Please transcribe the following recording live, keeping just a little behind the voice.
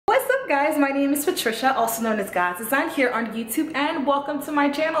guys, my name is Patricia, also known as God's Design, here on YouTube, and welcome to my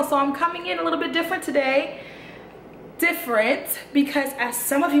channel. So I'm coming in a little bit different today. Different because, as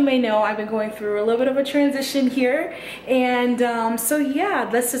some of you may know, I've been going through a little bit of a transition here, and so yeah,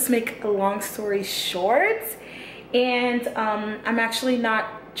 let's just make a long story short. And I'm actually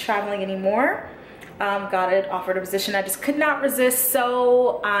not traveling anymore. Got offered a position I just could not resist,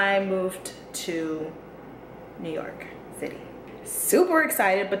 so I moved to New York City. Super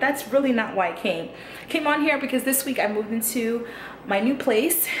excited, but that's really not why I came on here, because this week I moved into my new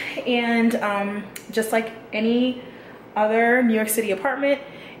place, and just like any other New York City apartment,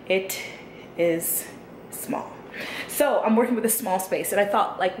 it is small. So I'm working with a small space, and I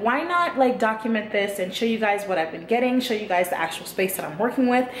thought, like, why not like document this and show you guys what I've been getting, show you guys the actual space that I'm working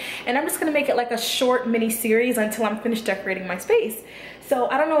with. And I'm just gonna make it like a short mini series until I'm finished decorating my space. So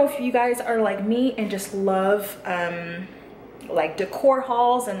I don't know if you guys are like me and just love like decor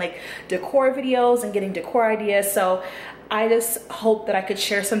hauls and like decor videos and getting decor ideas. So I just hope that I could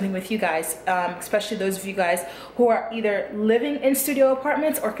share something with you guys, especially those of you guys who are either living in studio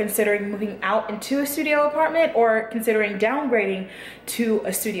apartments or considering moving out into a studio apartment or considering downgrading to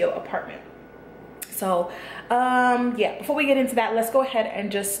a studio apartment. So yeah, before we get into that, let's go ahead and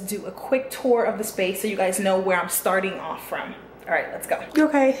just do a quick tour of the space so you guys know where I'm starting off from. All right, let's go.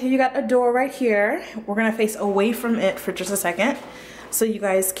 Okay, you got a door right here. We're gonna face away from it for just a second so you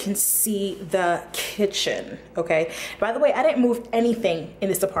guys can see the kitchen, okay? By the way, I didn't move anything in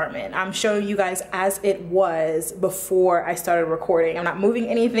this apartment. I'm showing you guys as it was before I started recording. I'm not moving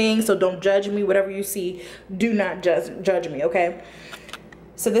anything, so don't judge me. Whatever you see, do not judge me, okay?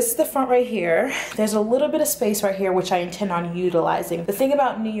 So this is the front right here. There's a little bit of space right here, which I intend on utilizing. The thing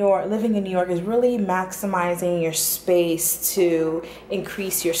about New York, living in New York, is really maximizing your space to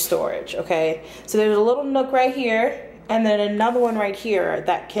increase your storage, okay? So there's a little nook right here, and then another one right here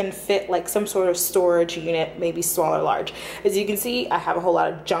that can fit like some sort of storage unit, maybe small or large. As you can see, I have a whole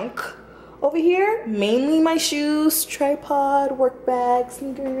lot of junk over here, mainly my shoes, tripod, work bag,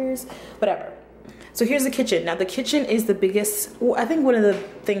 sneakers, whatever. So here's the kitchen. Now the kitchen is the biggest, I think one of the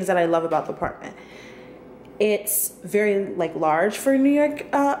things that I love about the apartment. It's very like large for a New York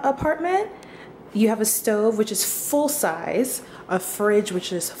apartment. You have a stove, which is full size, a fridge,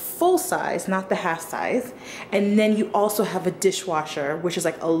 which is full size, not the half size. And then you also have a dishwasher, which is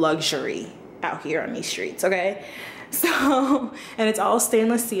like a luxury out here on these streets, okay? So, and it's all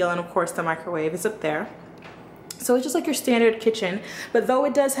stainless steel, and of course the microwave is up there. So it's just like your standard kitchen, but though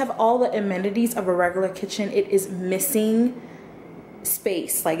it does have all the amenities of a regular kitchen, it is missing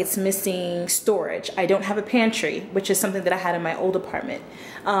space, like it's missing storage. I don't have a pantry, which is something that I had in my old apartment.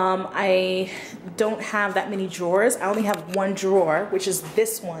 I don't have that many drawers. I only have one drawer, which is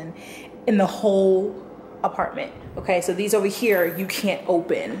this one, in the whole apartment. Okay, so these over here, you can't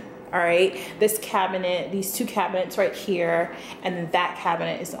open. All right, this cabinet, these two cabinets right here, and then that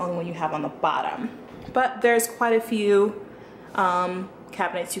cabinet is the only one you have on the bottom. But there's quite a few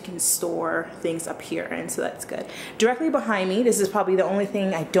cabinets you can store things up here, and so that's good. Directly behind me, this is probably the only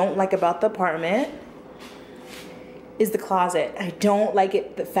thing I don't like about the apartment, is the closet. I don't like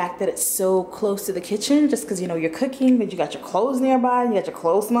it, the fact that it's so close to the kitchen, just because, you know, you're cooking, but you got your clothes nearby, you got your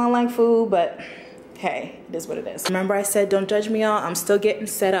clothes smelling like food, but hey, it is what it is. Remember I said don't judge me, y'all. I'm still getting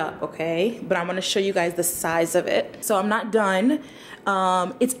set up, okay? But I'm gonna show you guys the size of it. So I'm not done.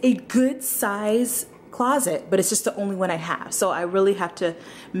 It's a good size closet, but it's just the only one I have. So I really have to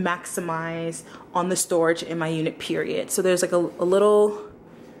maximize on the storage in my unit, period. So there's like a little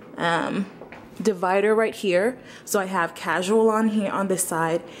divider right here. So I have casual on here on this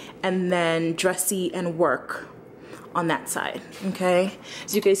side, and then dressy and work on that side, okay?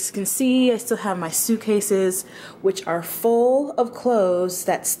 As you guys can see, I still have my suitcases, which are full of clothes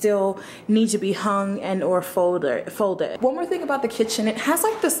that still need to be hung and or folded. One more thing about the kitchen, it has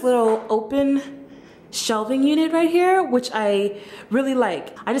like this little open shelving unit right here, which I really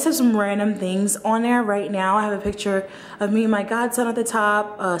like. I just have some random things on there right now. I have a picture of me and my godson at the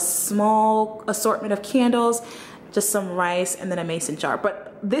top, a small assortment of candles, just some rice, and then a mason jar.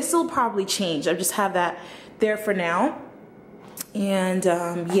 But this will probably change. I just have that there for now. And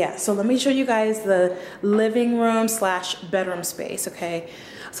yeah, so let me show you guys the living room slash bedroom space, okay?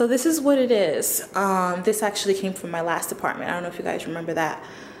 So this is what it is. This actually came from my last apartment. I don't know if you guys remember that.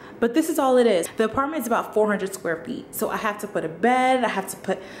 But this is all it is. The apartment is about 400 square feet. So I have to put a bed, I have to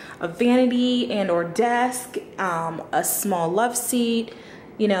put a vanity and or desk, a small love seat,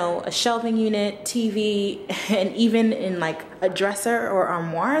 you know, a shelving unit, TV, and even in like a dresser or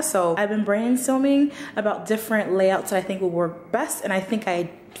armoire. So I've been brainstorming about different layouts that I think would work best, and I think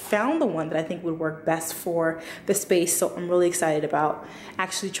I found the one that I think would work best for the space. So I'm really excited about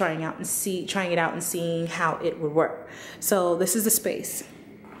actually trying it out and seeing how it would work. So this is the space.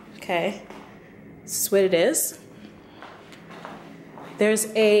 Okay, this is what it is. There's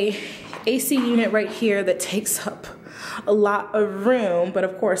a AC unit right here that takes up a lot of room, but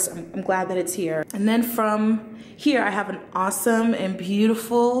of course I'm glad that it's here. And then from here I have an awesome and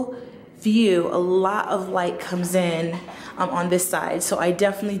beautiful view. A lot of light comes in on this side, so I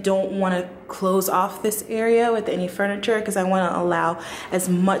definitely don't want to close off this area with any furniture because I want to allow as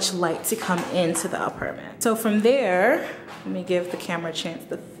much light to come into the apartment. So from there, let me give the camera a chance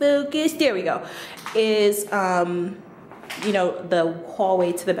to focus. There we go. Is you know, the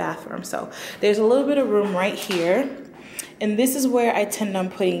hallway to the bathroom. So there's a little bit of room right here, and this is where I tend on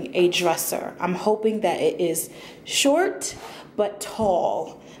putting a dresser. I'm hoping that it is short but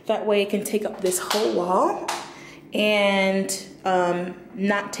tall. That way it can take up this whole wall and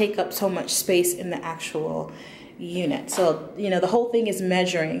not take up so much space in the actual unit. So, you know, the whole thing is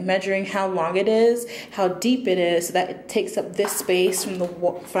measuring how long it is, how deep it is, so that it takes up this space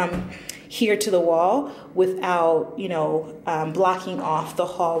from here to the wall without, you know, blocking off the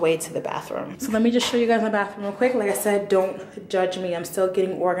hallway to the bathroom. So let me just show you guys my bathroom real quick. Like I said, don't judge me. I'm still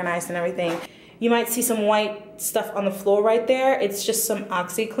getting organized and everything. You might see some white stuff on the floor right there. It's just some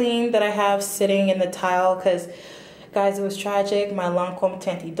OxyClean that I have sitting in the tile because, guys, it was tragic. My Lancome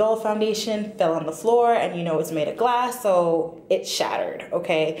Teint Idole foundation fell on the floor, and you know it's made of glass, so it shattered,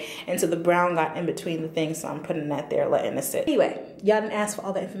 okay? And so the brown got in between the things, so I'm putting that there, letting it sit. Anyway, y'all didn't ask for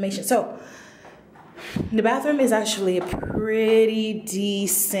all the information. So the bathroom is actually a pretty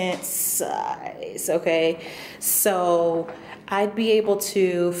decent size, okay? So I'd be able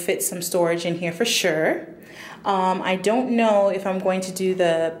to fit some storage in here for sure. I don't know if I'm going to do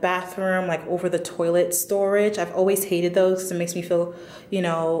the bathroom like over the toilet storage. I've always hated those because it makes me feel, you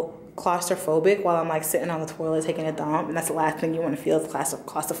know, claustrophobic while I'm like sitting on the toilet taking a dump, and that's the last thing you want to feel is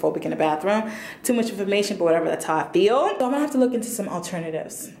claustrophobic in the bathroom. Too much information, but whatever, that's how I feel. So I'm gonna have to look into some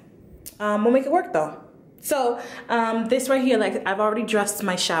alternatives. We'll make it work though. So this right here, like I've already dressed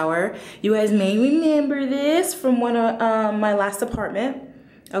my shower. You guys may remember this from one of my last apartment.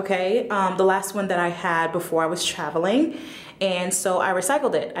 Okay, the last one that I had before I was traveling, and so I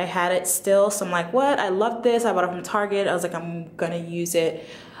recycled it. I had it still, so I'm like, what? I love this. I bought it from Target. I was like, I'm gonna use it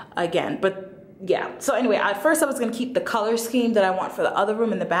again. But yeah, so anyway, at first I was gonna keep the color scheme that I want for the other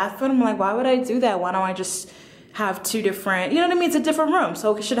room and the bathroom. I'm like, why would I do that? Why don't I just have two different, you know what I mean? It's a different room,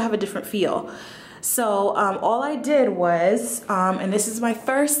 so it should have a different feel. So all I did was, and this is my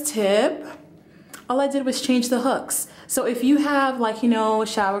first tip, all I did was change the hooks. So if you have like, you know, a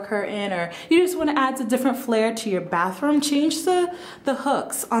shower curtain, or you just want to add a different flair to your bathroom, change the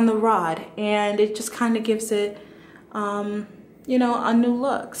hooks on the rod, and it just kind of gives it, you know, a new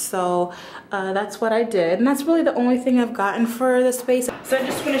look. So that's what I did, and that's really the only thing I've gotten for the space. So I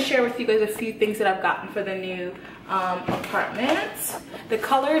just want to share with you guys a few things that I've gotten for the new apartment. The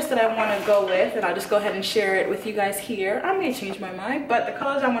colors that I want to go with, and I'll just go ahead and share it with you guys here. I may change my mind, but the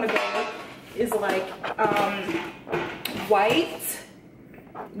colors I want to go with is like white,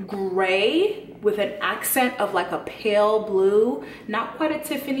 gray with an accent of like a pale blue, not quite a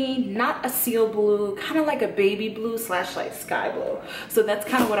Tiffany, not a seal blue, kind of like a baby blue / like sky blue. So that's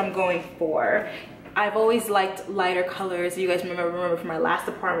kind of what I'm going for. I've always liked lighter colors. You guys remember from my last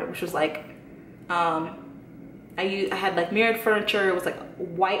apartment, which was like I had like mirrored furniture. It was like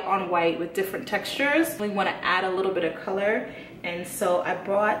white on white with different textures. We want to add a little bit of color, and so I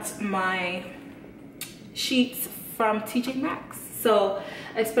bought my sheets from TJ Maxx. So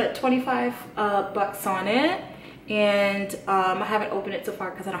I spent 25 bucks on it, and I haven't opened it so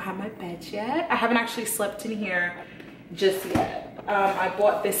far because I don't have my bed yet. I haven't actually slept in here just yet. I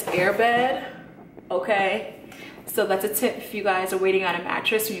bought this air bed, okay? So that's a tip if you guys are waiting on a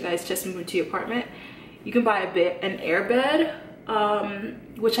mattress when you guys just moved to your apartment. You can buy an air bed,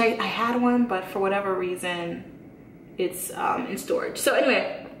 which I had one, but for whatever reason, it's in storage. So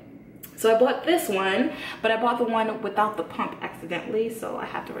anyway, so I bought this one, but I bought the one without the pump accidentally, so I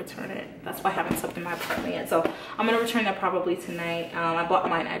have to return it. That's why I haven't slept in my apartment yet. So I'm gonna return that probably tonight. I bought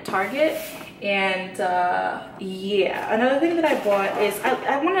mine at Target, and yeah. Another thing that I bought is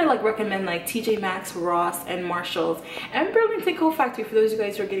I want to like recommend like TJ Maxx, Ross, and Marshalls, and Burlington Coat Factory for those of you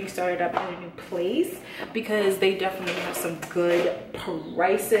guys who are getting started up in a new place, because they definitely have some good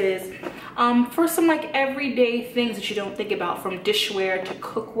prices for some like everyday things that you don't think about, from dishware to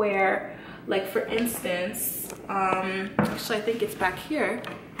cookware. Like for instance, actually I think it's back here.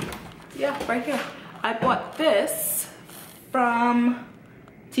 Yeah, right here. I bought this from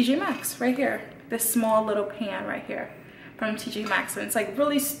TJ Maxx right here. This small little pan right here from TJ Maxx, and it's like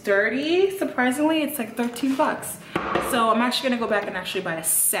really sturdy. Surprisingly, it's like 13 bucks. So I'm actually gonna go back and actually buy a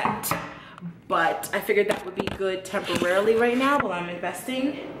set, but I figured that would be good temporarily right now while I'm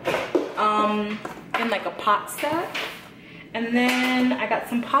investing in like a pot set. And then I got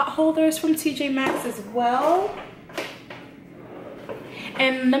some pot holders from TJ Maxx as well.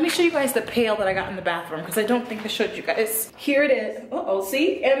 And let me show you guys the pail that I got in the bathroom, because I don't think I showed you guys. Here it is. Uh-oh,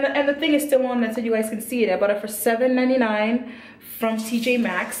 see? And the thing is still on that so you guys can see it. I bought it for $7.99 from TJ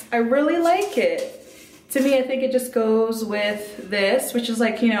Maxx. I really like it. To me, I think it just goes with this, which is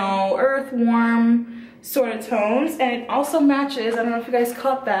like, you know, earth warm sort of tones. And it also matches, I don't know if you guys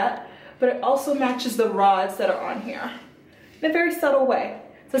caught that, but it also matches the rods that are on here in a very subtle way.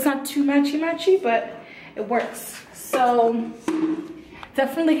 So it's not too matchy-matchy, but it works. So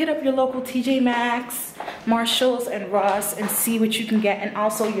definitely hit up your local TJ Maxx, Marshalls, and Ross and see what you can get, and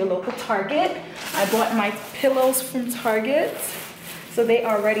also your local Target. I bought my pillows from Target, so they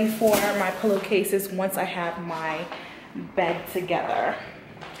are ready for my pillowcases once I have my bed together.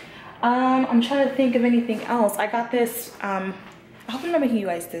 I'm trying to think of anything else. I got this, I hope I'm not making you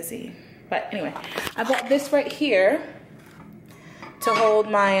guys dizzy, but anyway, I bought this right here to hold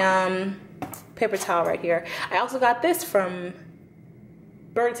my paper towel right here. I also got this from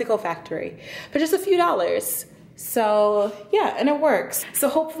Vertical Factory for just a few dollars. So yeah, and it works. So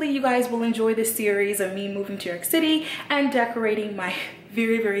hopefully you guys will enjoy this series of me moving to New York City and decorating my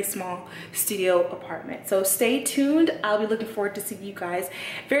very, very small studio apartment. So stay tuned. I'll be looking forward to seeing you guys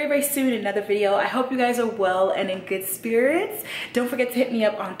very, very soon in another video. I hope you guys are well and in good spirits. Don't forget to hit me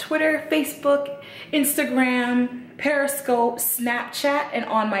up on Twitter, Facebook, Instagram, Periscope, Snapchat, and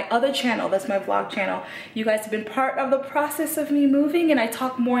on my other channel, that's my vlog channel. You guys have been part of the process of me moving, and I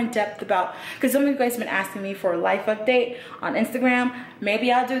talk more in depth about, because some of you guys have been asking me for a life update on Instagram.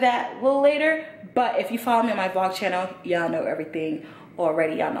 Maybe I'll do that a little later, but if you follow me on my vlog channel, y'all know everything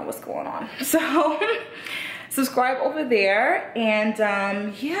already. Y'all know what's going on. So subscribe over there, and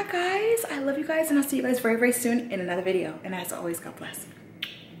yeah guys, I love you guys, and I'll see you guys very, very soon in another video. And as always, God bless.